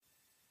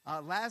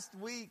Last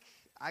week,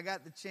 I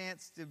got the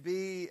chance to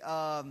be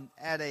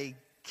at a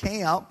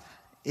camp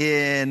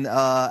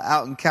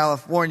out in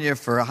California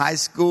for high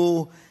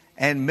school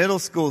and middle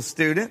school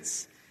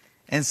students,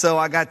 and so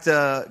I got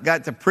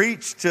to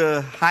preach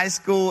to high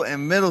school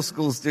and middle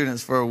school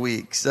students for a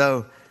week.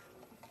 So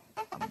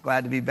I'm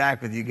glad to be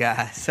back with you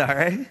guys. All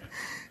right,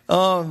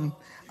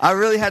 I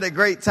really had a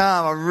great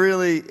time. I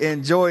really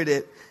enjoyed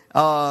it.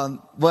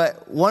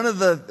 But one of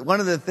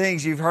the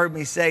things you've heard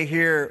me say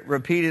here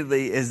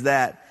repeatedly is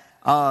that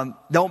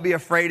don't be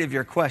afraid of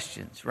your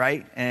questions,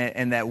 right?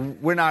 And that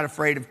we're not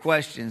afraid of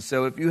questions.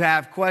 So if you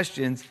have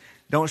questions,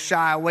 don't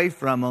shy away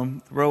from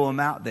them. Throw them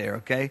out there,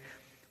 okay?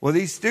 Well,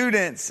 these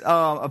students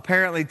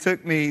apparently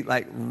took me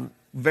like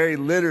very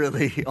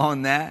literally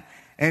on that.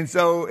 And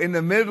so in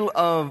the middle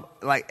of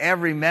like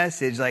every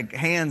message, like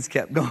hands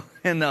kept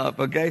going up,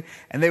 okay?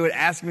 And they would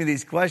ask me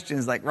these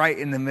questions like right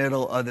in the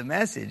middle of the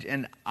message.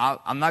 And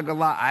I'm not gonna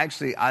lie,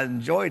 I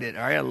enjoyed it,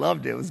 all right? I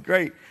loved it, it was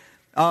great.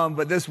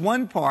 But this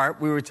one part,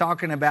 we were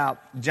talking about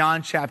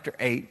John chapter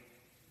 8,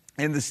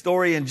 and the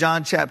story in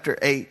John chapter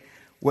 8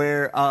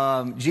 where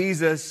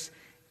Jesus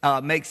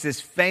makes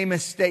this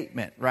famous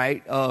statement,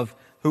 right? Of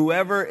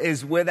whoever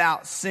is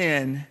without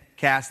sin,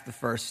 cast the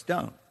first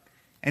stone.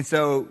 And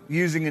so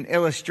using an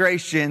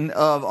illustration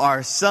of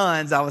our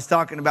sons, I was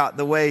talking about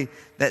the way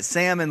that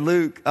Sam and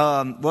Luke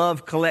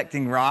love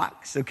collecting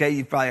rocks. Okay,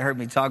 you've probably heard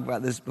me talk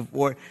about this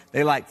before.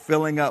 They like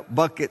filling up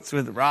buckets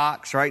with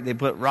rocks, right? They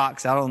put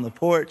rocks out on the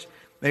porch.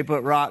 They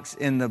put rocks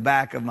in the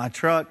back of my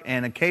truck.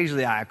 And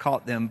occasionally I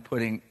caught them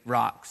putting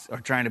rocks or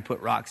trying to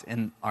put rocks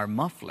in our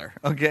muffler,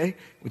 okay?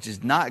 Which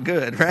is not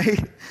good, right?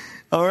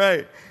 All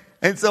right.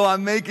 And so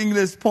I'm making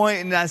this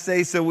point and I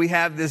say, so we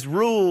have this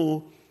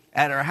rule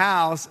at our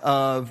house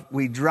of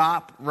we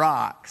drop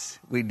rocks,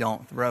 we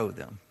don't throw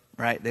them,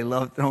 right? They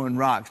love throwing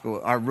rocks, but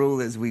our rule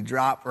is we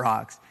drop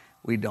rocks,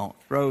 we don't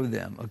throw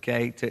them,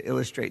 okay? To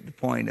illustrate the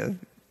point of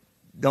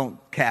don't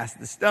cast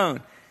the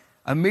stone.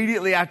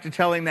 Immediately after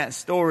telling that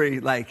story,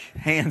 like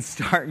hands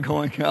start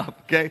going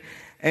up, okay?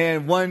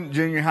 And one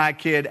junior high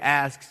kid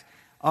asks,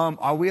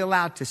 are we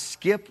allowed to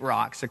skip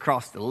rocks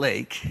across the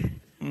lake?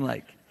 I'm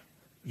like,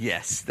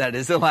 yes, that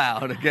is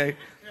allowed, okay?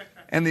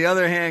 And the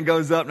other hand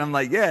goes up, and I'm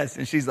like, yes.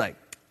 And she's like,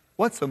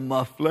 what's a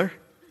muffler?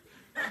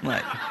 I'm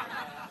like,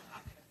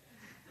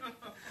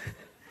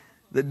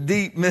 the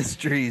deep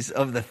mysteries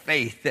of the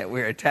faith that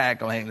we're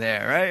tackling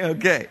there, right?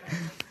 Okay.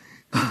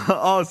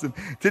 Awesome.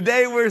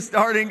 Today we're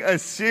starting a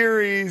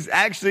series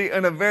actually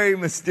in a very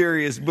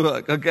mysterious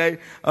book, okay?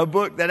 A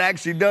book that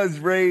actually does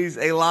raise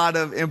a lot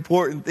of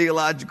important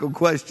theological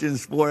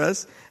questions for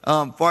us,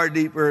 far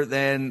deeper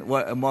than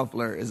what a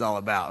muffler is all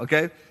about,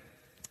 okay?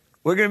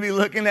 We're going to be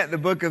looking at the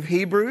book of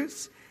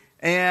Hebrews.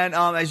 And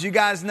as you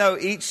guys know,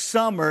 each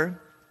summer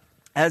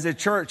as a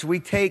church, we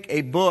take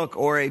a book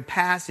or a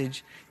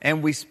passage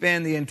and we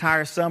spend the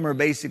entire summer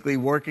basically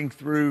working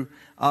through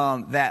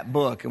that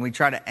book. And we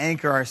try to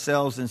anchor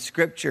ourselves in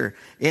Scripture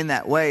in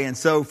that way. And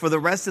so for the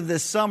rest of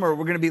this summer,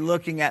 we're going to be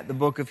looking at the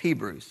book of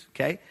Hebrews,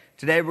 okay?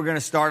 Today we're going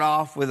to start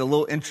off with a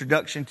little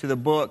introduction to the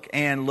book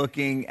and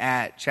looking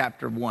at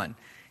chapter 1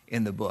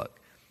 in the book.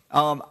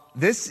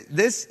 This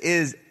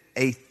is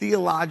a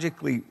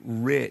theologically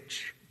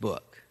rich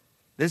book.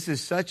 This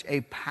is such a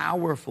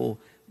powerful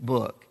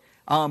book.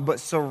 But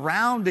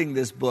surrounding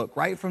this book,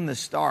 right from the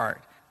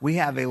start, we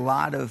have a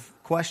lot of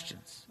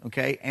questions,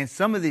 okay? And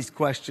some of these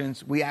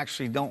questions we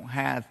actually don't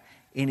have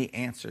any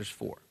answers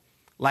for.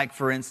 Like,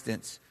 for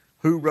instance,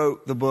 who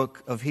wrote the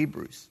book of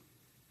Hebrews?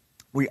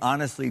 We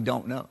honestly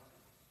don't know.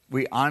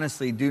 We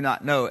honestly do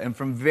not know. And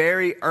from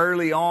very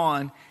early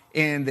on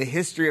in the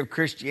history of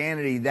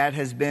Christianity, that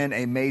has been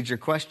a major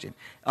question.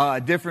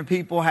 Different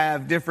people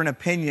have different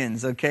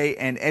opinions, okay,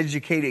 and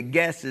educated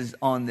guesses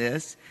on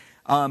this,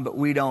 but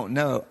we don't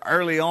know.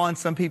 Early on,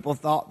 some people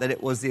thought that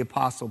it was the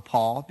Apostle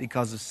Paul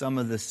because of some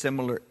of the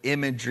similar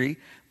imagery,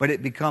 but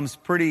it becomes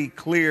pretty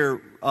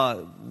clear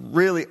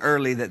really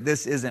early that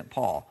this isn't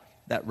Paul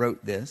that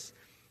wrote this.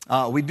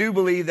 We do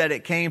believe that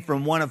it came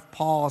from one of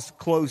Paul's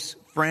close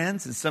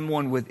friends and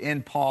someone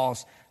within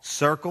Paul's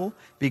circle,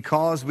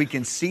 because we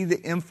can see the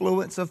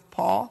influence of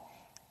Paul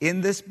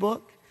in this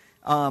book,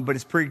 but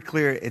it's pretty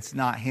clear it's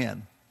not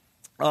him.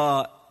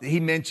 He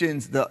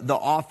mentions, the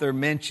author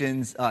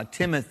mentions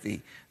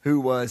Timothy, who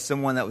was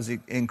someone that was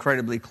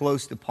incredibly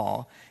close to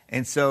Paul.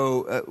 And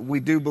so we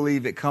do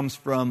believe it comes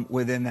from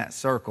within that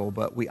circle,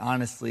 but we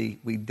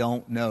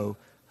don't know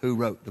who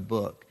wrote the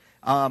book.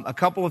 A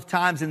couple of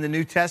times in the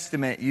New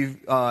Testament,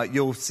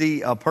 you'll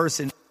see a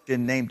person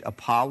named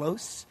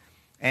Apollos.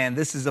 And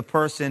this is a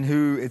person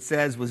who, it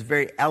says, was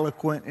very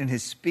eloquent in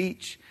his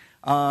speech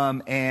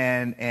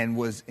and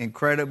was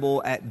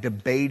incredible at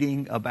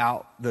debating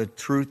about the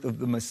truth of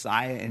the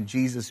Messiah and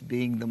Jesus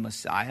being the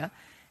Messiah.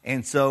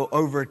 And so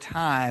over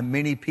time,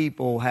 many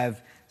people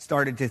have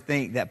started to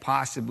think that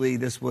possibly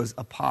this was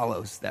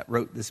Apollos that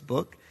wrote this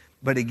book.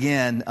 But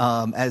again,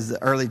 as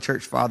the early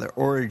church father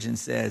Origen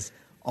says,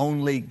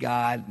 only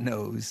God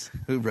knows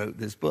who wrote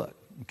this book.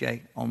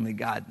 Okay? Only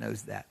God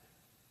knows that.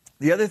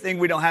 The other thing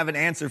we don't have an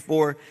answer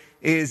for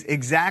is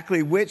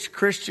exactly which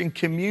Christian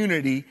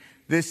community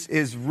this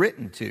is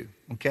written to,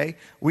 okay?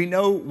 We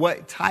know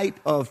what type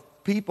of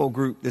people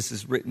group this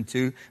is written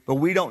to, but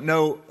we don't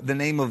know the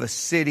name of a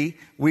city.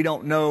 We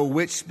don't know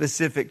which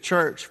specific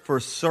church for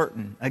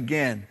certain.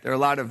 Again, there are a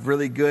lot of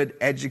really good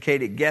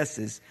educated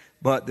guesses,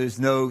 but there's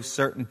no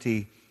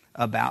certainty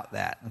about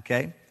that,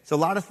 okay? So a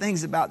lot of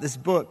things about this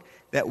book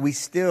that we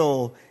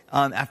still,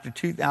 after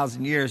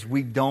 2,000 years,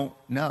 we don't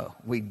know.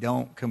 We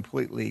don't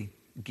completely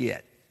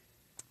get.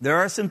 There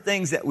are some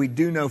things that we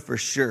do know for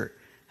sure,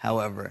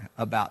 however,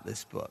 about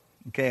this book.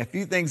 Okay, a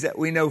few things that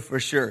we know for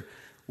sure.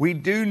 We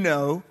do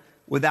know,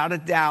 without a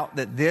doubt,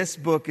 that this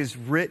book is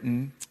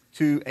written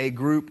to a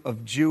group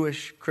of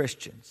Jewish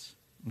Christians.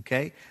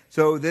 Okay,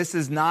 so this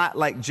is not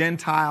like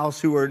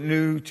Gentiles who are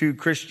new to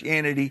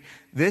Christianity.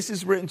 This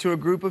is written to a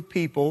group of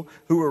people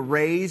who were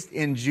raised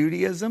in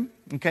Judaism.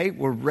 Okay,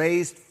 were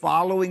raised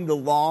following the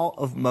law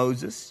of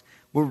Moses.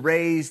 Were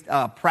raised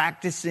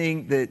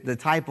practicing the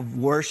type of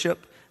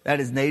worship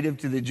that is native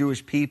to the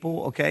Jewish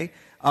people. Okay,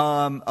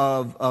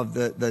 of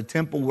the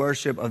temple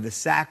worship, of the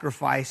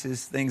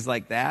sacrifices, things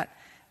like that.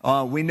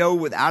 We know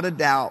without a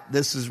doubt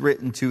this is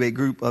written to a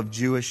group of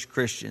Jewish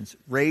Christians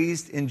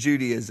raised in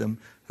Judaism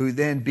who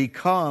then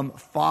become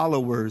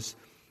followers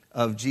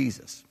of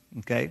Jesus.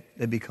 Okay?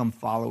 They become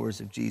followers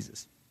of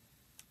Jesus.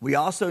 We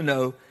also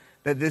know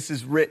that this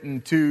is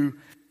written to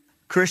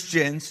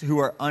Christians who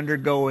are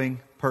undergoing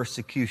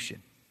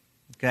persecution.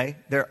 Okay?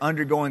 They're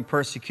undergoing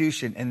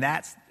persecution, and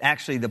that's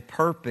actually the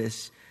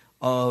purpose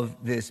of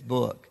this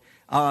book.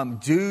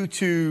 Due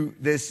to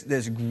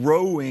this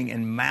growing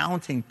and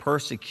mounting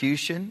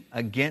persecution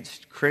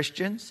against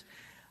Christians,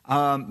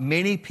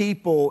 many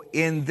people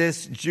in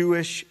this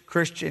Jewish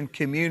Christian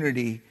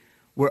community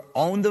were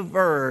on the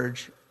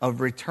verge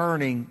of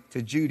returning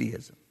to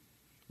Judaism.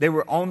 They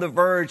were on the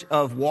verge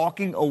of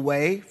walking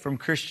away from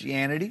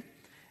Christianity,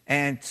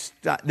 and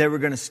they were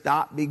going to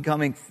stop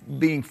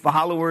being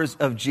followers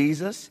of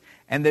Jesus,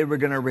 and they were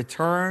going to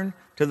return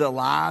to the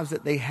lives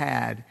that they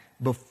had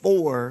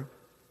before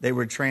they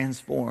were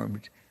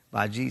transformed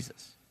by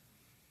Jesus.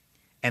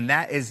 And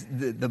that is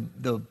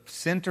the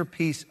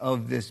centerpiece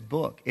of this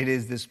book. It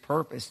is this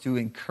purpose to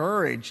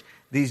encourage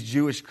these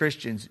Jewish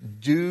Christians,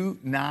 do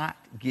not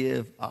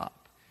give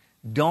up.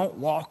 Don't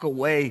walk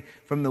away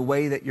from the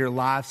way that your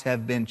lives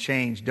have been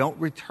changed. Don't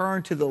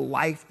return to the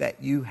life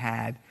that you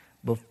had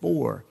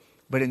before.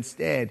 But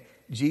instead,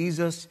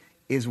 Jesus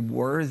is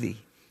worthy.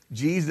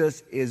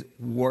 Jesus is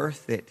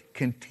worth it.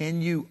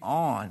 Continue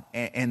on.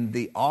 And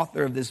the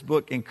author of this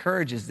book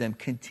encourages them,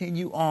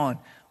 continue on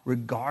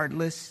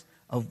regardless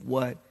of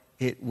what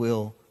it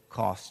will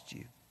cost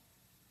you.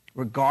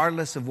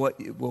 Regardless of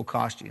what it will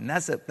cost you. And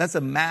that's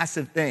a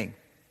massive thing.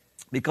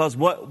 Because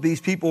what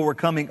these people were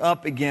coming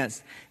up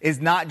against is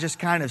not just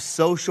kind of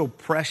social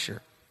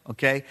pressure.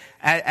 Okay,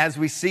 as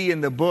we see in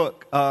the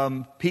book,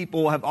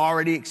 people have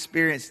already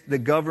experienced the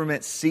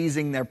government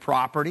seizing their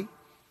property,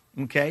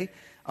 okay,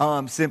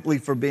 simply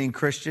for being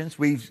Christians.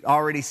 We've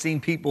already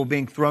seen people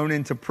being thrown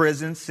into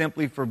prison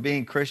simply for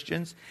being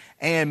Christians.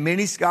 And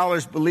many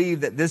scholars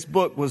believe that this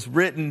book was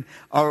written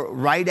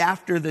right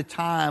after the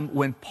time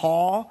when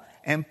Paul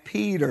and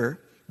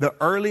Peter, the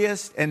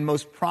earliest and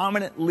most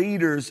prominent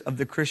leaders of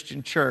the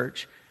Christian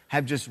church,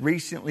 have just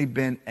recently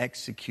been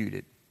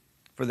executed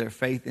for their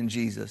faith in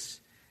Jesus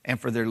and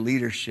for their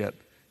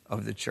leadership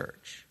of the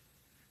church.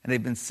 And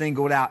they've been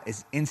singled out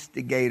as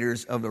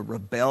instigators of a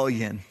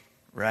rebellion,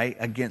 right,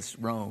 against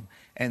Rome.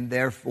 And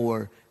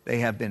therefore, they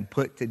have been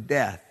put to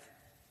death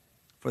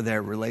for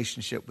their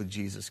relationship with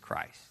Jesus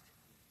Christ.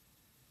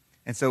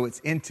 And so it's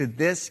into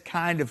this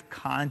kind of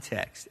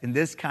context, in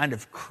this kind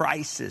of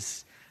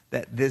crisis,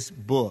 that this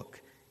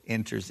book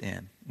enters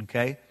in,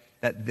 okay?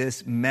 That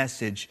this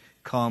message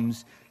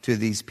comes to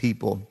these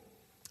people.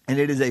 And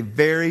it is a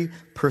very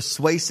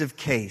persuasive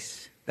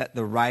case that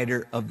the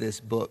writer of this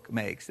book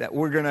makes, that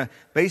we're going to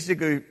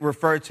basically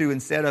refer to,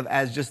 instead of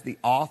as just the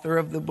author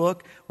of the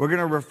book, we're going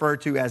to refer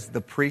to as the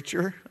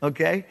preacher,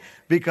 okay?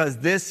 Because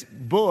this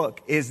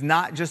book is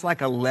not just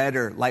like a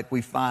letter like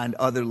we find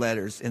other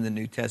letters in the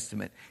New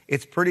Testament.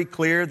 It's pretty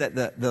clear that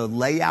the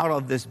layout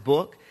of this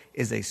book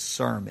is a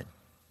sermon,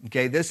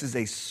 okay? This is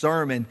a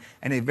sermon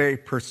and a very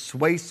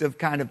persuasive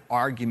kind of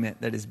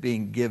argument that is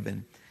being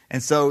given.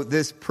 And so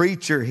this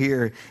preacher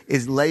here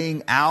is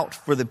laying out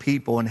for the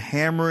people and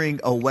hammering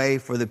away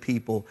for the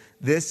people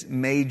this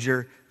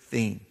major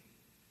theme.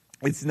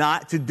 It's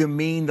not to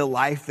demean the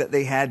life that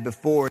they had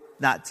before,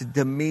 not to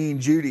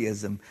demean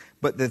Judaism,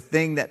 but the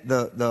thing that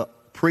the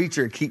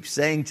preacher keeps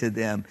saying to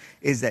them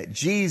is that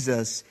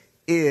Jesus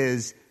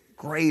is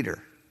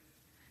greater.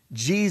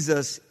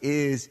 Jesus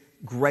is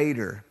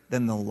greater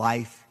than the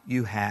life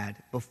you had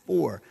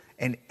before.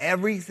 And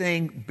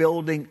everything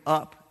building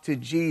up to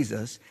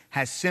Jesus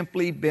has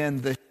simply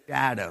been the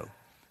shadow,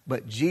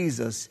 but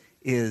Jesus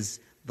is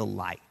the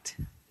light.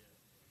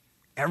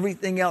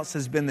 Everything else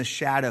has been the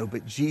shadow,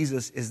 but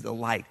Jesus is the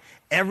light.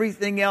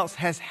 Everything else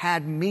has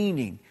had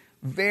meaning,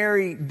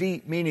 very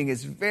deep meaning.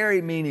 It's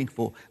very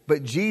meaningful.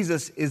 But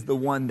Jesus is the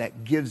one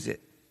that gives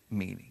it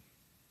meaning.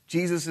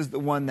 Jesus is the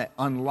one that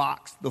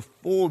unlocks the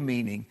full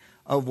meaning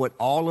of what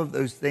all of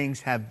those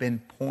things have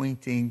been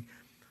pointing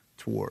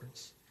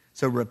towards.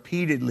 So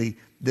repeatedly,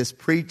 this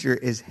preacher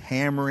is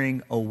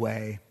hammering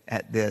away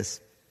at this.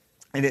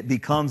 And it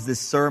becomes this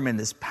sermon,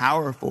 this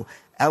powerful,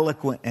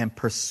 eloquent, and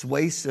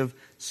persuasive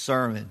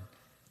sermon.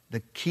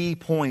 The key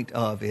point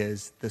of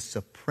is the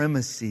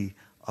supremacy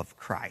of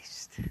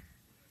Christ.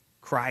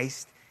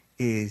 Christ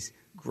is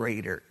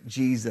greater.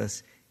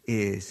 Jesus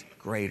is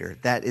greater.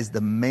 That is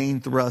the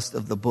main thrust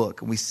of the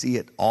book. And we see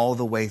it all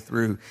the way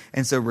through.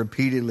 And so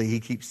repeatedly, he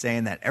keeps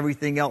saying that.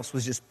 Everything else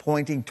was just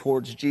pointing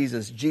towards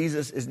Jesus.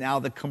 Jesus is now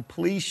the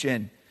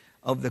completion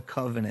of the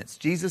covenants.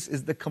 Jesus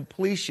is the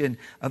completion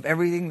of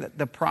everything that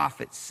the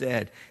prophets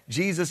said.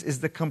 Jesus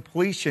is the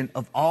completion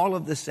of all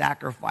of the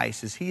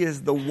sacrifices. He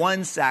is the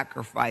one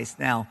sacrifice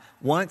now,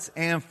 once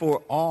and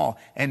for all.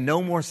 And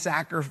no more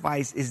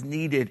sacrifice is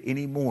needed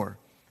anymore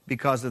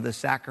because of the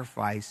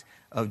sacrifice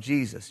of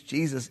Jesus.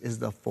 Jesus is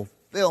the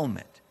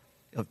fulfillment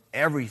of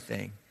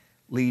everything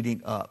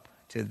leading up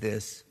to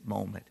this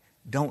moment.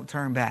 Don't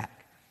turn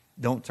back.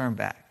 Don't turn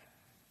back.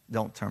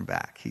 Don't turn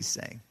back, he's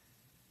saying.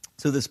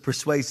 So this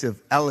persuasive,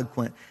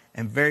 eloquent,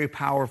 and very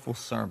powerful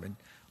sermon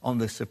on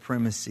the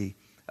supremacy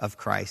of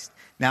Christ.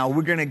 Now,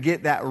 we're going to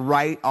get that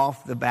right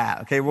off the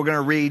bat. Okay, we're going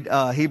to read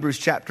Hebrews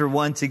chapter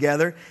 1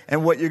 together.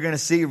 And what you're going to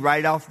see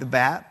right off the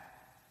bat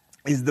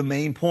is the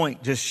main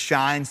point just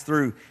shines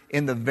through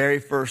in the very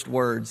first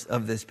words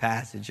of this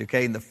passage.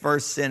 Okay, in the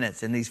first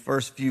sentence, in these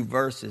first few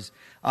verses,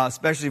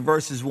 especially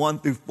verses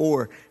 1 through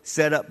 4,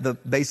 set up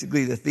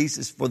basically the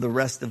thesis for the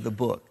rest of the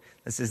book.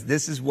 It says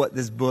this is what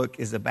this book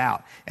is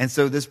about. And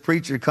so this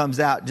preacher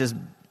comes out just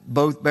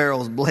both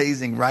barrels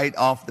blazing right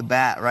off the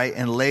bat, right?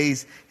 And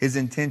lays his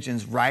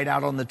intentions right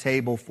out on the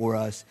table for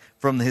us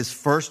from his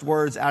first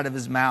words out of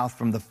his mouth,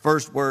 from the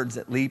first words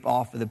that leap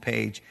off of the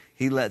page.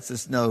 He lets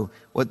us know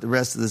what the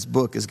rest of this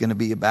book is going to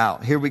be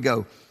about. Here we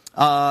go.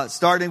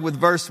 Starting with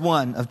verse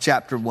 1 of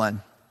chapter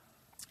 1.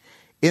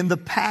 In the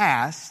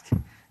past,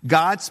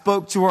 God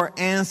spoke to our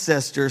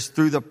ancestors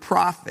through the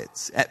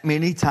prophets at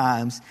many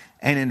times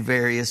and in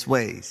various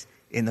ways.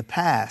 In the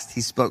past,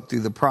 he spoke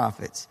through the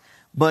prophets.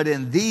 But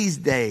in these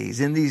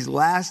days, in these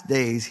last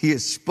days, he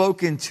has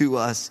spoken to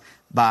us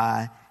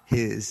by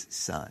his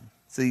Son.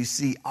 So you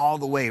see all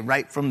the way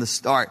right from the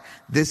start,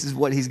 this is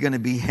what he's going to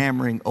be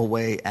hammering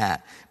away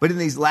at. But in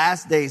these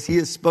last days, he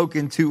has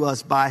spoken to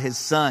us by his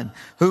Son,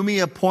 whom he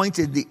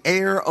appointed the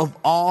heir of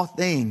all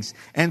things,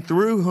 and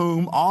through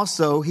whom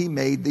also he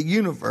made the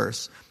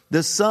universe.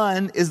 The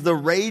Son is the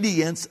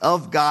radiance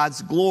of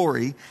God's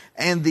glory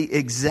and the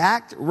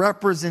exact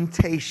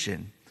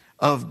representation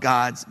of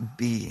God's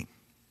being,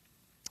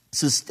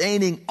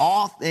 sustaining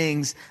all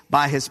things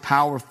by his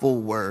powerful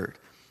word.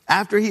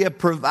 After he had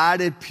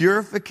provided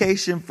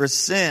purification for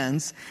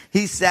sins,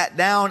 he sat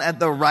down at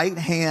the right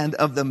hand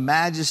of the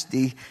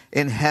Majesty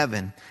in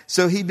heaven.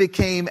 So he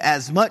became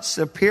as much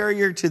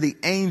superior to the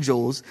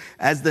angels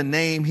as the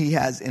name he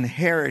has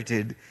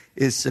inherited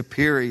is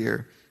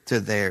superior to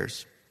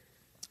theirs.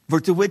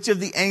 For to which of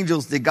the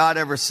angels did God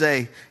ever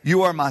say,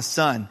 "You are my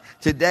son,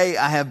 today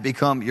I have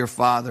become your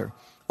father"?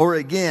 Or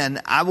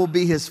again, "I will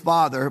be his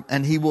father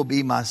and he will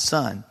be my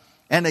son"?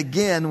 And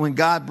again, when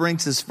God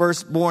brings his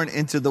firstborn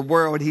into the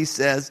world, he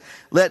says,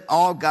 "Let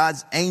all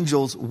God's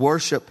angels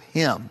worship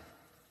him."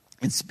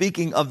 And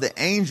speaking of the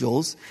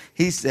angels,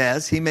 he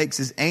says he makes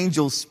his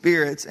angels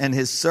spirits and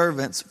his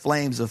servants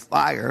flames of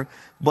fire.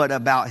 But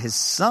about his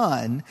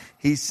Son,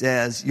 he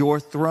says, "Your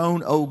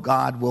throne, O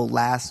God, will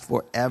last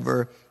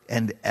forever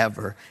and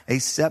ever. A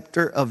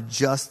scepter of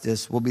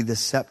justice will be the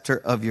scepter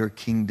of your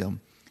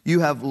kingdom.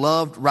 You have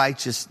loved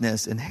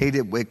righteousness and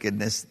hated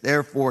wickedness.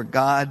 Therefore,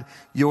 God,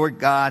 your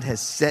God,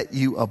 has set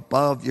you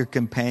above your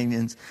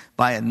companions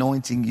by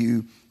anointing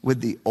you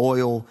with the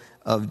oil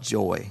of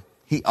joy."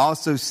 He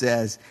also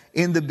says,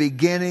 "In the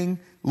beginning,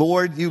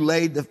 Lord, you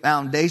laid the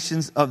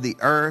foundations of the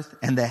earth,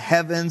 and the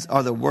heavens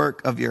are the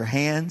work of your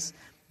hands.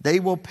 They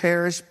will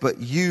perish, but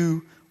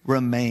you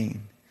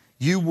remain.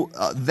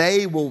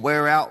 They will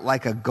wear out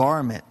like a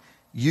garment.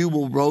 You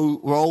will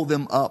roll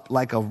them up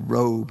like a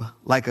robe.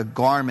 Like a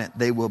garment,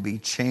 they will be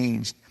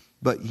changed.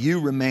 But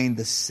you remain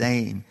the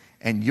same,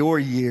 and your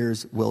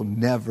years will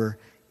never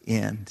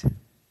end."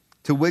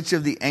 To which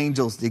of the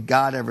angels did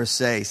God ever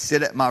say,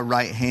 "Sit at my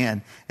right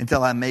hand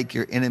until I make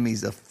your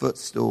enemies a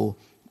footstool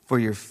for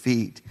your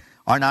feet"?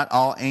 Are not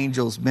all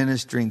angels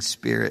ministering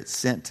spirits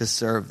sent to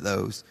serve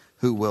those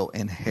who will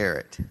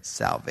inherit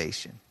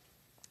salvation?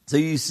 So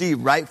you see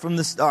right from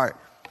the start,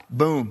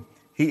 boom,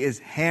 he is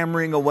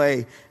hammering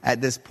away at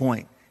this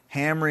point,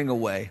 hammering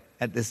away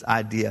at this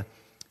idea.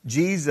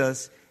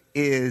 Jesus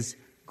is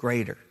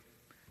greater.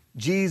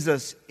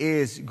 Jesus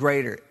is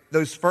greater.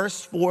 Those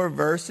first 4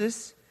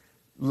 verses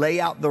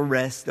lay out the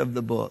rest of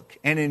the book.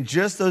 And in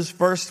just those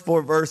first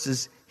 4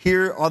 verses,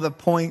 here are the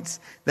points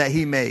that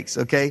he makes,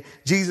 okay?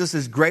 Jesus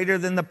is greater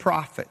than the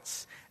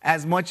prophets.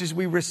 as much as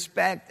we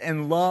respect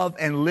and love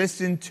and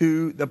listen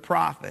to the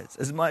prophets,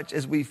 as much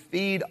as we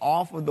feed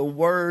off of the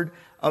word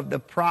of the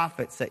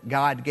prophets that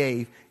God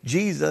gave,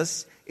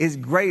 Jesus is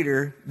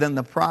greater than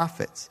the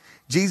prophets.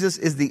 Jesus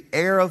is the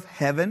heir of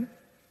heaven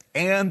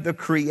and the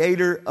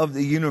creator of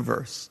the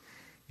universe.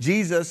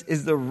 Jesus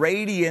is the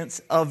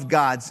radiance of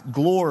God's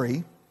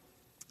glory.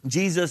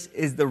 Jesus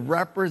is the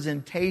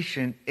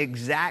representation,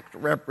 exact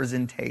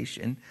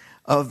representation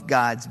of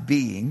God's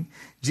being.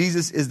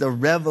 Jesus is the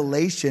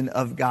revelation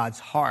of God's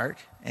heart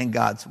and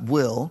God's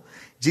will.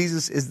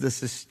 Jesus is the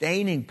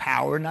sustaining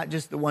power, not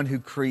just the one who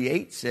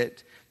creates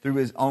it through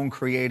his own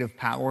creative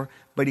power,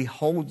 but he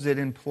holds it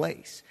in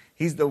place.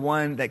 He's the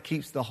one that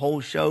keeps the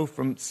whole show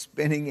from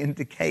spinning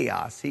into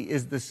chaos. He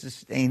is the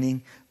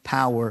sustaining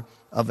power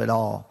of it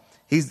all.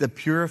 He's the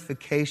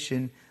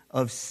purification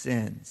of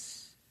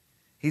sins.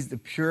 He's the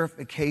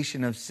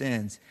purification of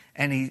sins.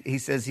 And he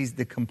says he's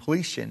the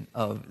completion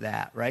of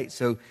that, right?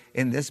 So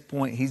in this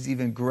point, he's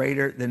even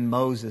greater than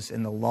Moses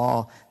in the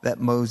law that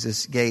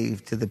Moses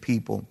gave to the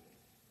people.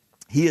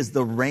 He is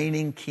the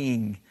reigning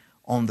king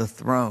on the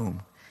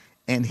throne.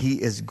 And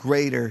he is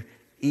greater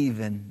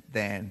even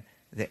than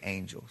the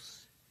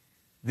angels.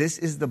 This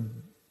is the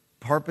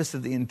purpose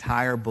of the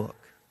entire book.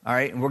 All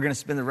right, and we're going to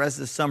spend the rest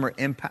of the summer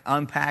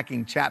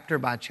unpacking chapter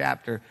by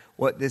chapter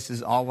what this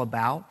is all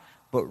about.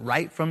 But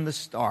right from the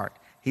start,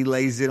 he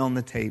lays it on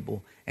the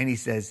table and he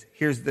says,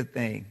 here's the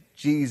thing.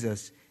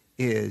 Jesus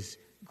is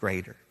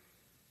greater.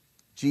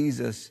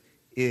 Jesus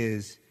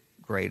is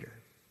greater.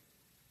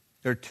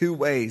 There are two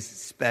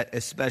ways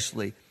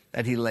especially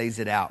that he lays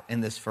it out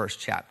in this first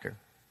chapter.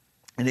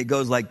 And it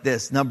goes like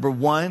this. Number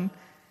one,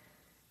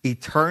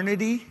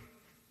 eternity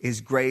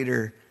is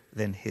greater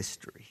than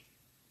history.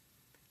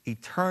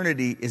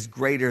 Eternity is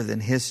greater than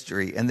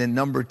history. And then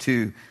number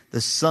two, the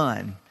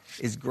Son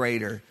is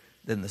greater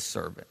than the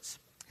servants.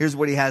 Here's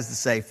what he has to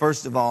say.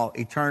 First of all,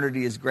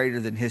 eternity is greater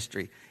than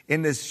history.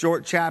 In this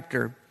short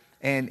chapter,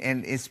 and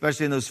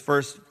especially in those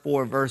first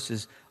 4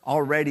 verses,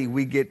 already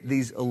we get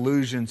these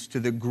allusions to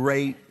the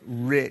great,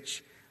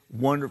 rich,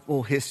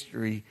 wonderful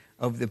history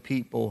of the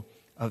people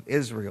of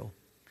Israel.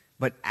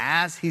 But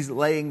as he's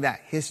laying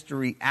that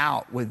history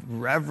out with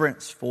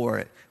reverence for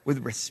it, with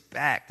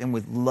respect and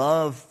with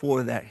love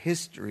for that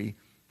history,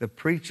 the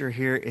preacher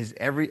here is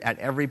at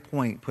every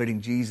point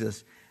putting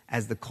Jesus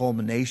as the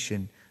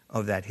culmination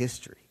of that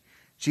history.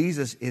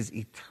 Jesus is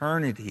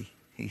eternity,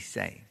 he's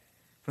saying.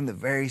 From the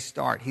very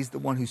start, he's the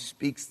one who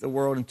speaks the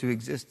world into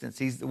existence.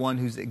 He's the one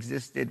who's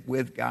existed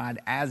with God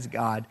as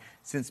God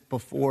since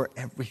before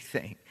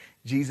everything.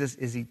 Jesus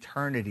is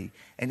eternity.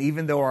 And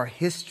even though our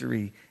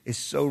history is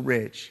so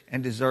rich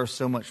and deserves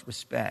so much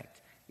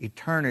respect,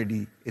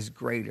 eternity is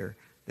greater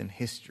than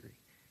history,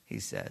 he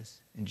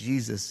says. And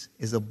Jesus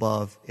is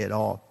above it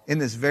all. In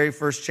this very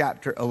first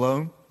chapter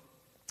alone,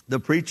 the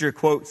preacher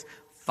quotes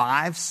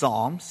 5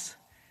 Psalms.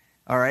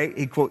 All right,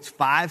 he quotes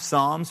 5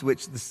 Psalms,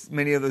 which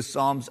many of those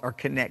Psalms are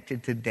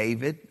connected to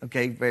David,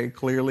 okay, very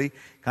clearly,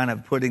 kind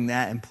of putting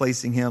that and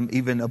placing him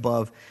even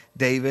above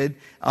David.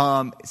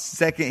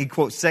 Second, he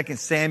quotes 2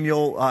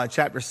 Samuel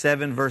chapter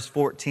 7, verse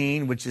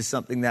 14, which is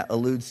something that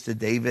alludes to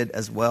David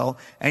as well.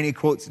 And he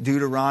quotes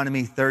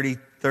Deuteronomy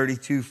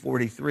 32,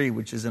 43,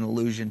 which is an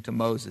allusion to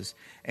Moses.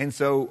 And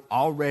so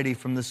already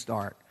from the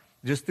start,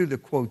 just through the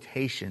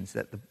quotations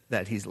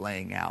that he's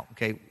laying out,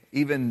 okay,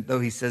 even though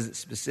he says it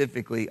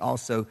specifically,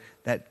 also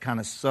that kind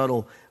of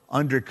subtle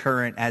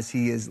undercurrent as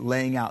he is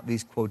laying out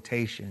these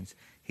quotations,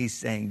 he's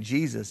saying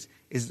Jesus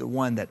is the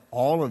one that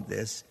all of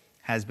this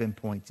has been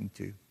pointing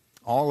to.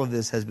 All of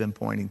this has been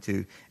pointing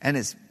to. And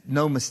it's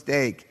no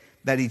mistake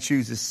that he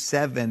chooses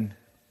 7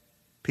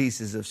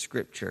 pieces of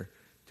scripture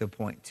to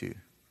point to.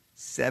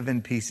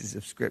 7 pieces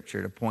of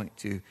scripture to point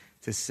to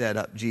set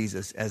up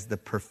Jesus as the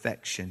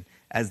perfection,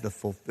 as the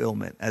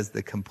fulfillment, as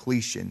the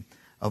completion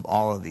of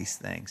all of these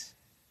things.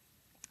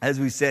 As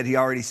we said, he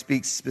already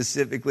speaks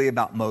specifically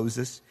about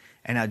Moses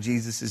and how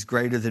Jesus is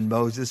greater than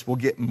Moses. We'll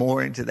get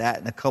more into that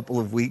in a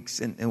couple of weeks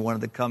in one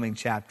of the coming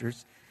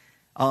chapters.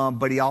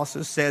 But he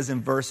also says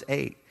in verse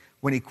 8,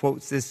 when he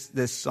quotes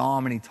this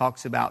psalm and he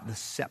talks about the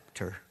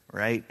scepter,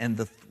 right, and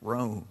the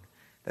throne,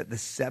 that the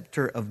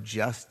scepter of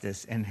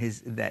justice and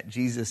that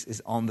Jesus is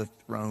on the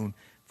throne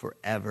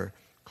forever,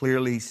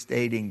 clearly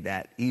stating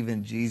that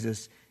even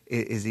Jesus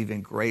is even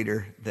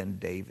greater than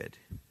David.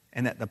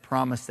 And that the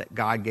promise that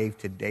God gave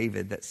to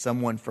David, that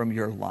someone from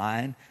your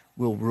line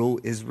will rule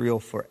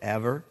Israel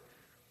forever.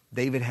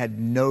 David had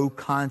no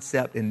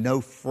concept and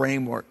no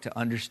framework to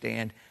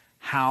understand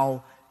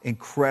how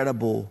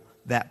incredible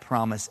that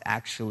promise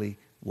actually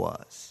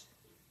was.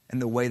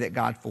 And the way that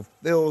God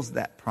fulfills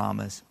that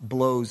promise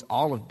blows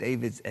all of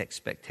David's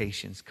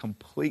expectations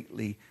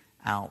completely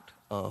out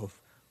of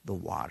the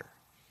water.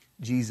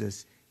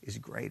 Jesus is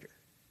greater.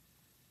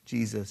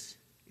 Jesus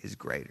is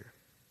greater.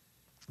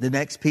 The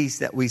next piece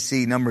that we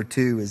see, number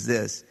 2, is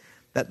this,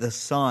 that the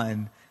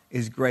Son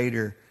is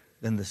greater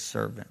than the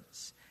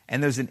servants.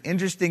 And there's an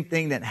interesting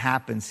thing that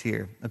happens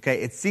here,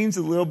 okay? It seems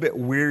a little bit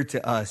weird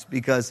to us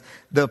because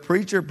the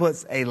preacher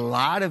puts a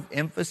lot of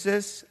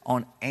emphasis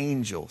on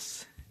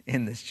angels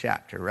in this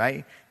chapter,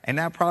 right? And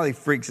that probably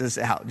freaks us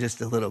out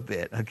just a little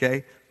bit,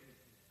 okay?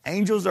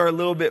 Angels are a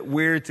little bit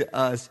weird to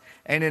us.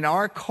 And in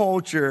our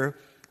culture,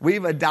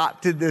 we've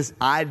adopted this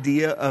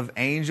idea of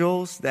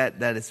angels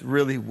that it's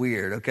really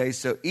weird, okay?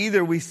 So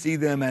either we see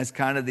them as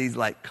kind of these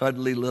like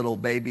cuddly little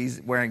babies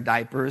wearing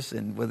diapers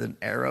and with an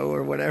arrow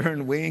or whatever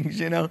and wings,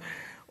 you know?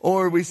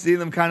 Or we see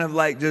them kind of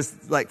like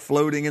just like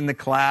floating in the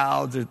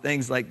clouds or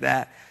things like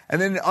that.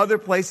 And then in other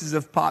places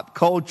of pop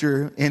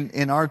culture,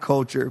 in our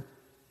culture,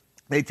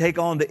 they take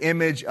on the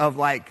image of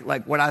like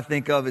what I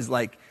think of as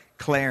like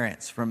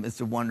Clarence from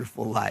It's a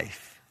Wonderful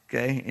Life,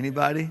 okay?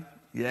 Anybody?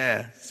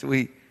 Yeah,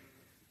 sweet.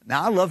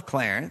 Now, I love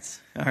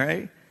Clarence, all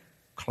right?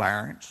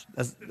 Clarence.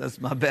 That's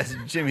my best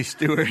Jimmy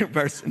Stewart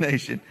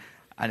impersonation.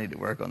 I need to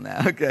work on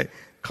that. Okay,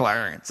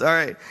 Clarence. All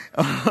right.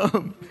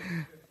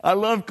 I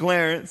love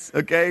Clarence,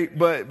 okay?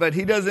 But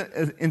he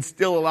doesn't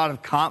instill a lot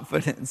of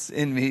confidence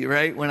in me,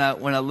 right? When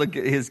I look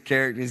at his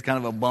character, he's kind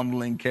of a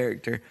bumbling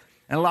character.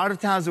 And a lot of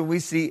times when we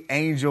see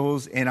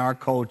angels in our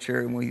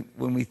culture and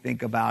when we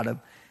think about them,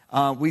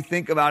 we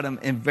think about them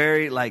in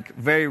very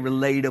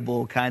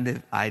relatable kind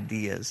of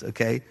ideas,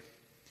 okay?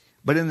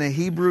 But in the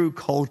Hebrew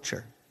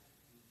culture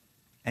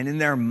and in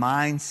their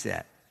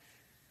mindset,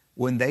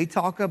 when they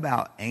talk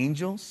about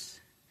angels,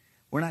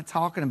 we're not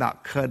talking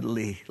about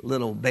cuddly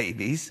little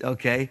babies,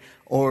 okay,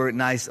 or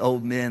nice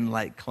old men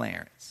like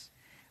Clarence.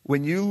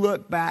 When you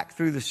look back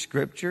through the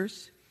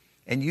scriptures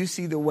and you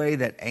see the way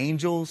that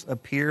angels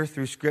appear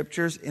through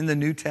scriptures in the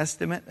New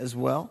Testament as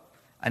well,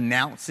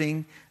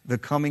 announcing the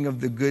coming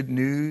of the good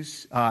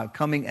news,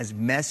 coming as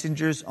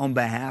messengers on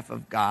behalf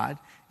of God.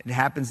 It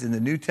happens in the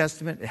New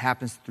Testament. It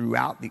happens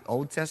throughout the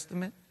Old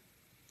Testament.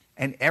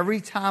 And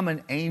every time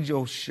an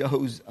angel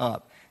shows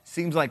up,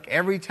 seems like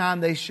every time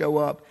they show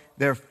up,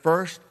 their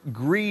first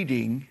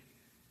greeting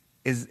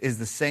is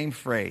the same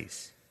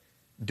phrase: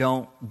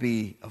 don't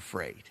be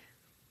afraid.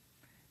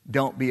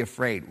 Don't be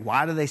afraid.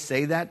 Why do they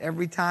say that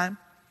every time?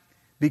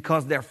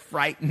 Because they're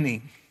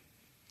frightening.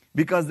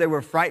 Because they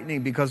were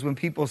frightening. Because when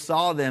people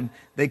saw them,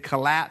 they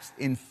collapsed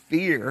in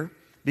fear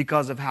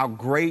because of how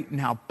great and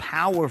how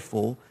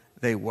powerful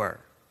they were.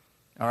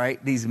 All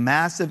right? These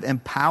massive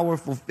and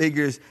powerful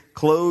figures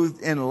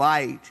clothed in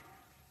light,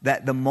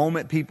 that the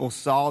moment people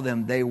saw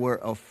them, they were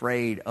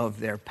afraid of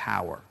their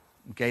power.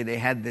 Okay? They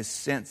had this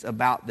sense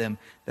about them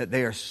that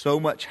they are so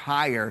much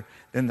higher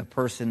than the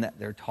person that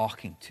they're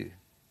talking to.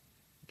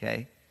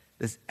 Okay?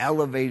 This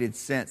elevated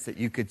sense that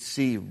you could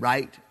see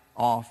right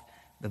off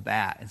the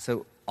bat. And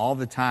so all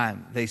the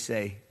time they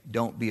say,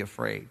 don't be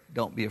afraid.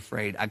 Don't be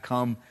afraid. I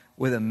come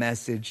with a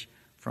message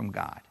from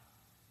God.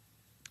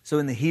 So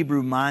in the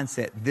Hebrew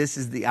mindset, this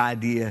is the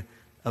idea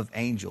of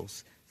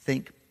angels.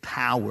 Think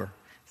power.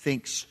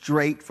 Think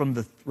straight from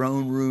the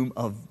throne room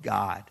of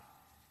God.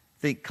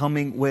 Think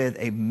coming with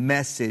a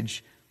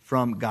message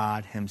from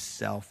God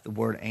himself. The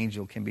word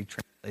angel can be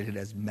translated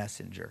as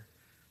messenger.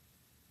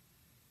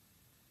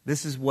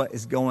 This is what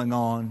is going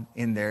on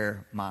in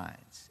their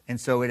minds.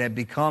 And so it had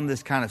become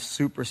this kind of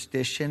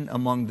superstition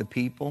among the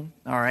people,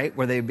 all right,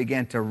 where they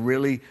began to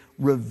really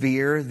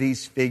revere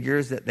these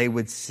figures that they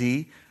would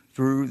see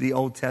through the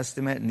Old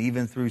Testament and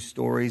even through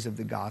stories of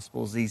the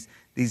Gospels, these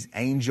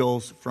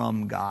angels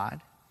from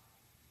God.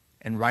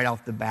 And right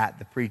off the bat,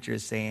 the preacher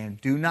is saying,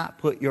 do not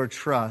put your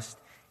trust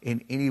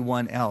in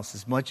anyone else.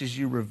 As much as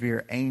you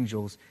revere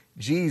angels,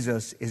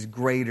 Jesus is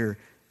greater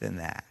than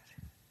that.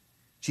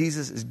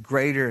 Jesus is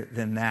greater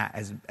than that.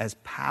 As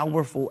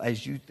powerful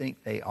as you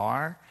think they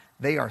are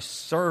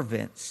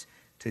servants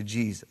to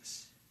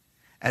Jesus.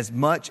 As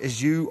much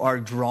as you are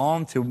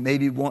drawn to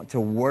maybe want to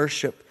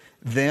worship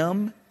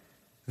them,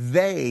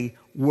 they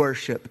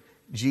worship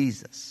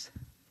Jesus.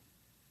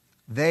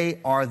 They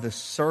are the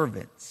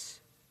servants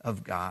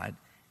of God,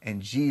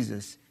 and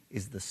Jesus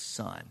is the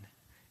Son.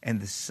 And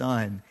the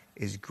Son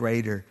is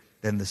greater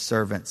than the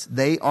servants.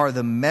 They are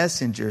the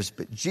messengers,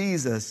 but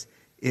Jesus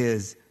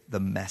is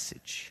the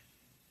message.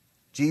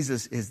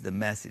 Jesus is the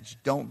message.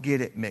 Don't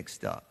get it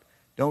mixed up.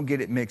 Don't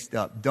get it mixed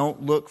up.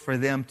 Don't look for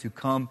them to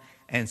come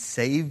and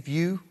save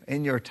you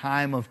in your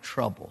time of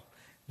trouble.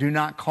 Do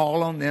not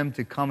call on them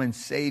to come and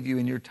save you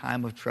in your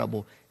time of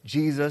trouble.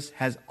 Jesus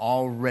has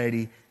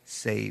already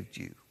saved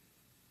you.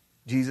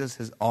 Jesus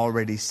has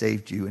already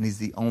saved you, and he's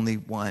the only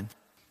one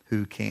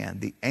who can.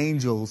 The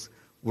angels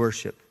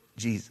worship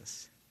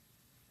Jesus.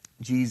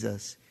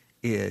 Jesus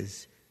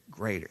is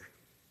greater.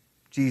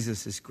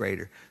 Jesus is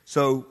greater.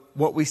 So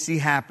what we see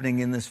happening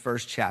in this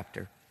first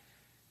chapter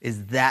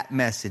is that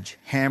message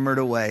hammered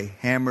away,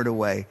 hammered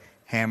away,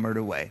 hammered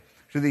away.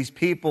 To these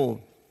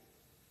people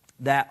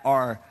that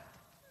are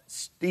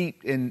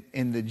steeped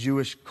in the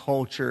Jewish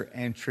culture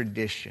and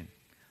tradition,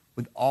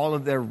 with all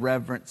of their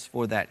reverence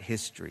for that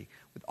history,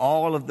 with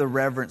all of the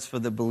reverence for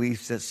the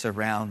beliefs that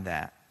surround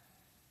that,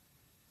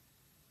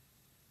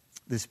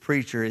 this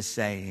preacher is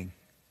saying,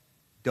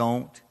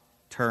 don't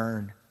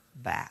turn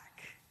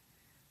back.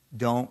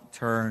 Don't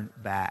turn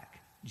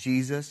back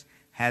Jesus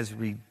has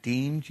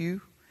redeemed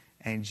you,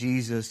 and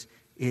Jesus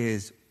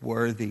is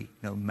worthy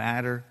no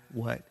matter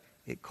what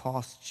it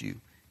costs you.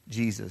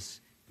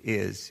 Jesus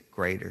is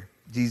greater.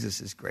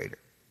 Jesus is greater.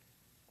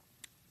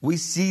 We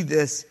see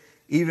this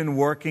even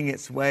working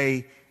its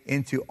way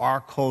into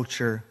our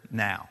culture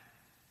now.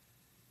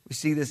 We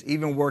see this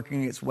even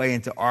working its way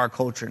into our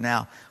culture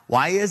now.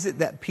 Why is it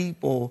that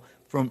people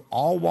from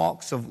all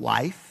walks of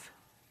life,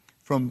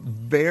 from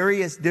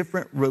various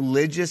different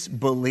religious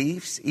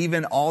beliefs,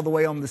 even all the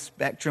way on the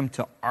spectrum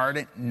to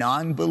ardent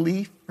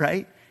non-belief,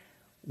 right?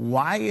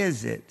 Why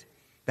is it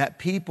that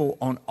people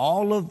on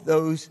all of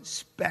those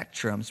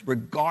spectrums,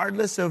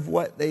 regardless of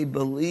what they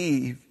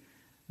believe,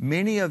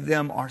 many of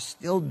them are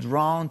still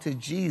drawn to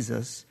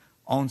Jesus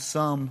on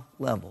some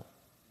level?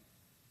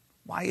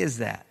 Why is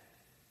that?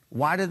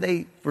 Why do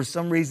they, for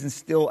some reason,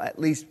 still at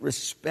least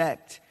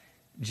respect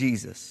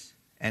Jesus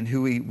and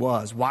who he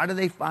was? Why do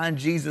they find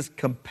Jesus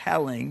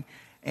compelling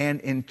and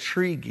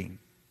intriguing,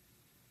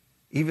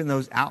 even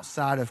those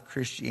outside of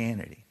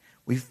Christianity?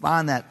 We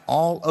find that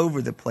all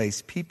over the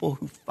place. People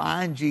who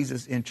find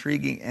Jesus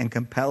intriguing and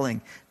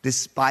compelling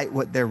despite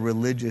what their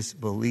religious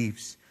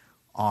beliefs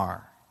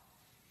are.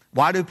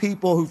 Why do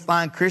people who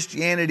find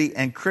Christianity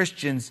and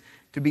Christians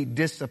to be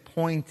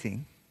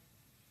disappointing,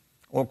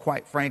 or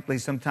quite frankly,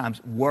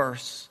 sometimes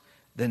worse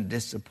than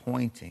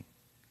disappointing?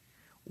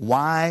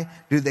 Why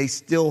do they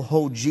still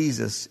hold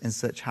Jesus in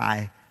such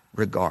high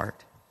regard?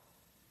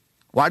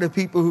 Why do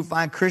people who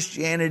find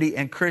Christianity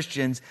and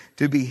Christians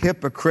to be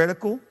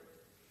hypocritical,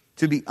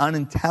 to be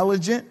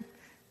unintelligent,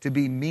 to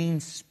be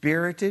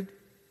mean-spirited,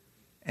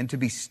 and to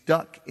be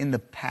stuck in the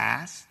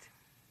past?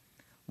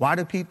 Why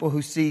do people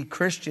who see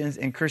Christians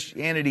and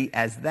Christianity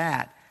as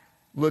that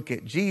look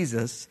at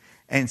Jesus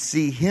and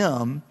see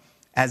him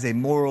as a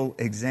moral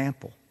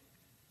example,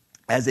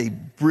 as a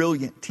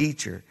brilliant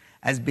teacher,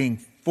 as being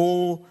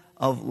full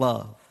of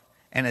love,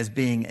 and as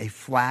being a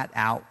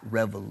flat-out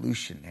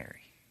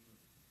revolutionary?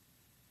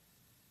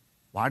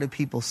 Why do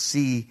people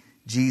see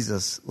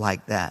Jesus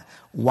like that?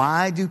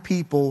 Why do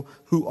people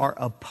who are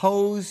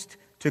opposed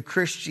to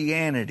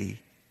Christianity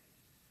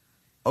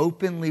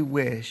openly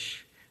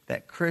wish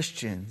that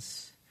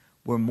Christians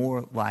were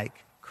more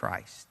like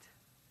Christ?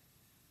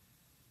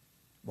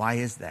 Why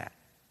is that?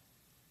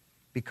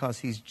 Because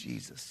he's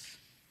Jesus.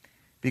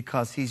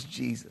 Because he's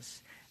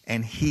Jesus.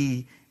 And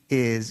he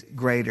is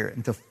greater.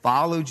 And to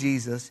follow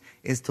Jesus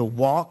is to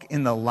walk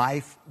in the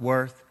life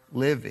worth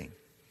living,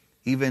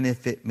 even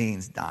if it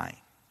means dying.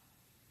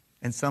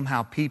 And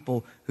somehow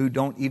people who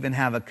don't even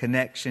have a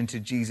connection to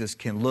Jesus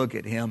can look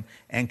at him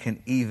and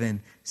can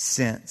even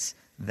sense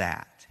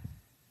that.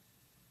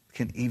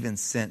 Can even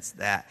sense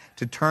that.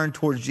 To turn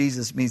towards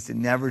Jesus means to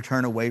never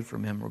turn away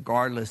from him,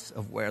 regardless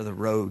of where the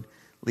road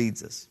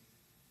leads us.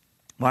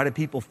 Why do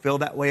people feel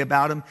that way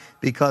about him?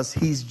 Because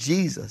he's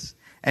Jesus.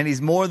 And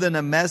he's more than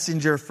a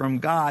messenger from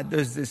God.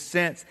 There's this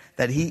sense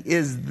that he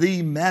is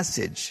the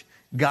message.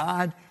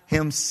 God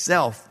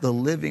himself, the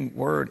living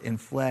word in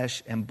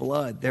flesh and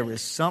blood. There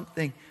is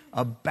something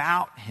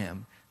about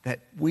him that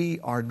we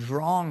are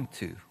drawn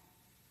to.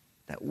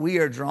 That we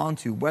are drawn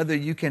to, whether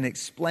you can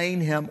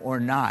explain him or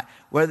not,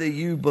 whether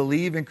you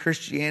believe in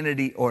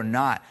Christianity or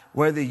not,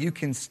 whether you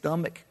can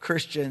stomach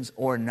Christians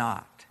or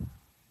not.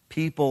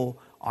 People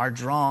are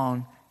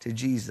drawn to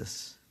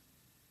Jesus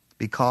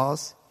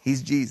because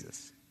he's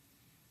Jesus.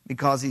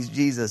 Because he's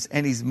Jesus.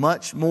 And he's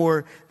much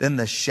more than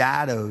the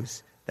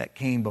shadows that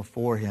came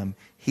before him.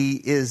 He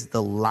is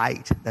the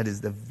light that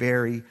is the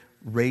very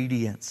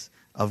radiance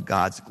of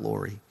God's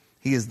glory.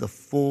 He is the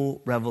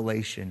full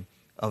revelation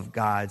of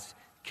God's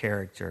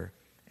character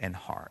and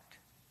heart.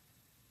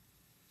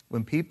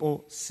 When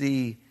people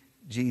see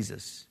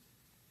Jesus,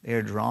 they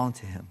are drawn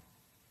to him.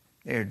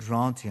 They are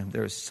drawn to him.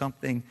 There is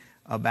something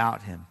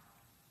about him.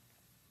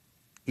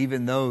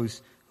 Even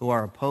those who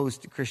are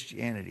opposed to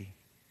Christianity,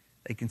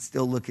 they can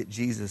still look at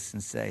Jesus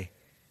and say,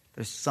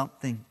 there's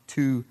something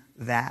to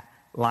that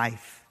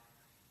life.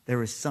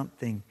 There is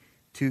something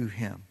to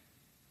him.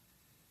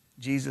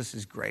 Jesus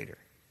is greater.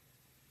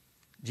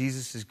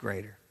 Jesus is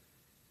greater.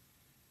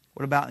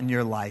 What about in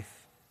your life?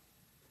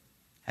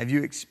 Have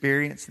you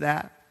experienced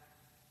that?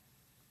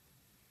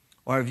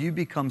 Or have you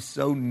become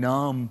so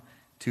numb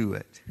to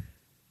it?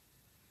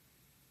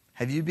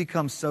 Have you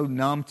become so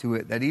numb to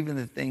it that even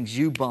the things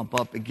you bump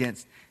up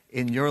against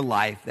in your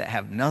life that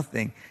have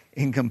nothing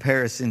in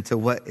comparison to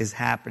what is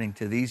happening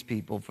to these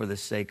people for the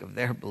sake of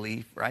their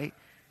belief, right?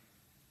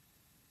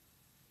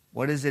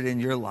 What is it in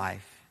your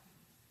life?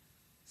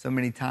 So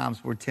many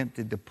times we're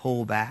tempted to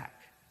pull back.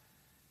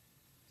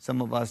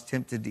 Some of us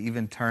tempted to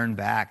even turn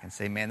back and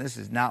say, man, this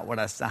is not what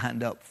I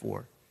signed up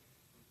for.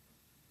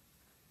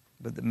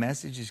 But the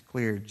message is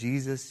clear.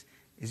 Jesus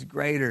is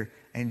greater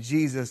and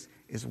Jesus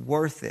is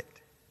worth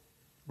it,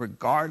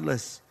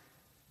 regardless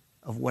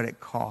of what it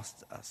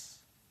costs us.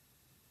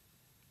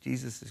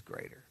 Jesus is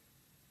greater.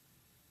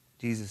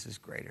 Jesus is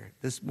greater.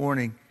 This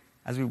morning,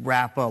 as we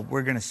wrap up,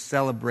 we're going to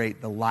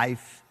celebrate the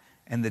life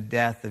and the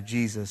death of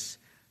Jesus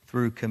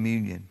through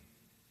communion.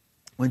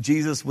 When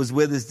Jesus was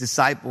with his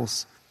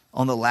disciples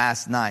on the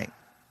last night.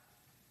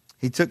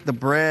 He took the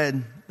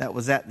bread that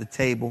was at the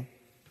table,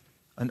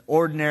 an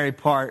ordinary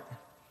part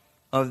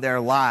of their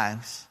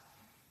lives,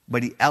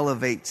 but he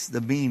elevates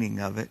the meaning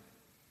of it.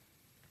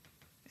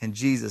 And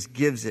Jesus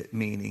gives it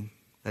meaning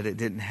that it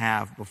didn't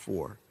have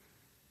before.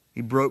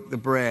 He broke the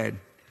bread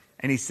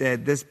and he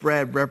said, "This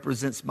bread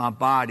represents my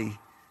body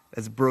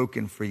that's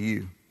broken for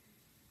you.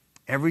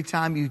 Every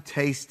time you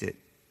taste it,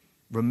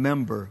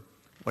 remember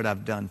what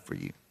I've done for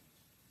you."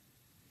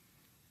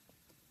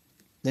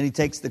 Then he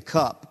takes the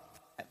cup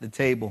at the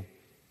table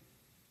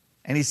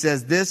and he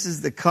says, "This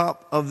is the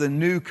cup of the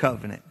new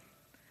covenant,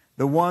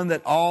 the one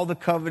that all the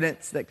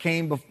covenants that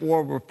came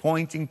before were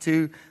pointing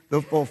to,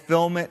 the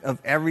fulfillment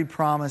of every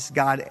promise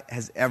God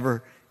has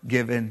ever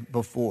given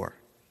before."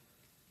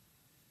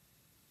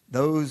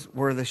 Those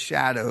were the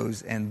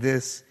shadows, and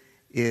this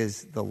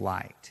is the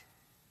light.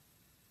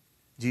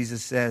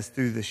 Jesus says,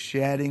 "Through the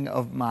shedding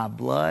of my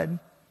blood,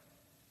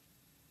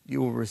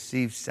 you will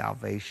receive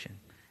salvation."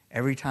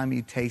 Every time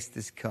you taste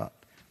this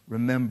cup,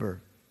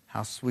 remember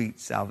how sweet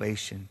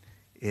salvation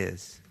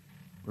is.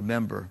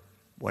 Remember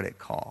what it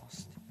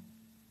cost.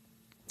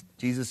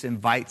 Jesus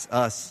invites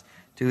us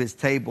to his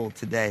table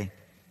today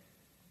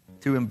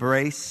to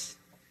embrace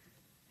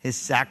his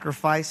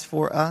sacrifice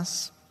for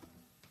us,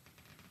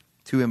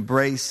 to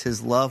embrace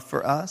his love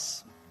for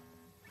us,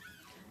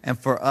 and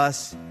for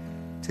us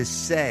to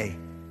say,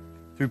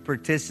 through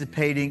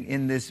participating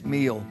in this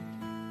meal,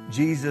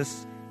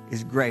 Jesus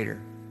is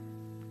greater.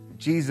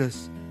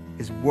 Jesus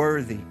is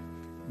worthy.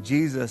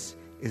 Jesus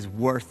is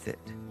worth it,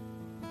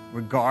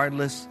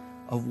 regardless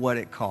of what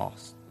it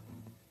costs.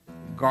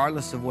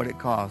 Regardless of what it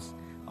costs.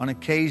 On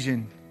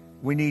occasion,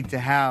 we need to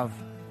have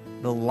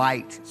the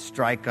light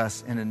strike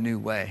us in a new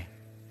way,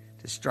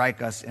 to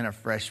strike us in a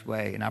fresh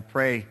way. And I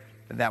pray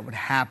that that would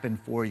happen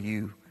for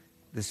you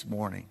this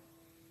morning,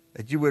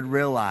 that you would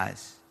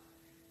realize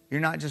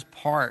you're not just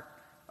part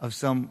of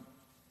some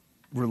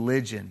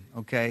religion,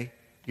 okay?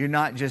 You're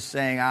not just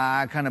saying,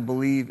 I kind of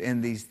believe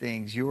in these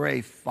things. You're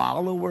a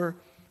follower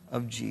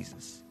of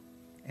Jesus,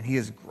 and he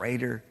is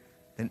greater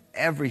than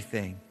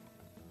everything.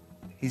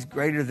 He's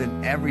greater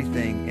than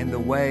everything in the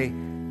way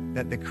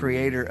that the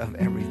creator of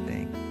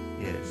everything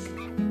is.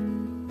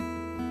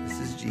 This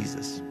is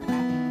Jesus.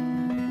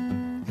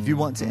 If you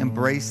want to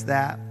embrace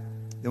that,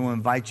 then we'll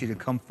invite you to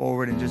come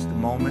forward in just a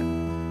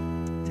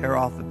moment. Tear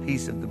off a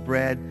piece of the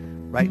bread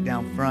right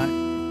down front.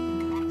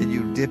 Then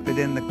you dip it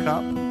in the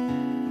cup, and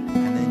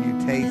then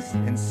you taste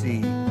and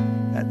see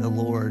that the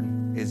Lord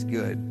is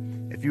good.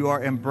 If you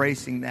are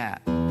embracing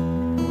that,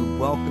 we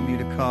welcome you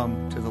to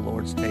come to the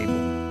Lord's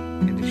table.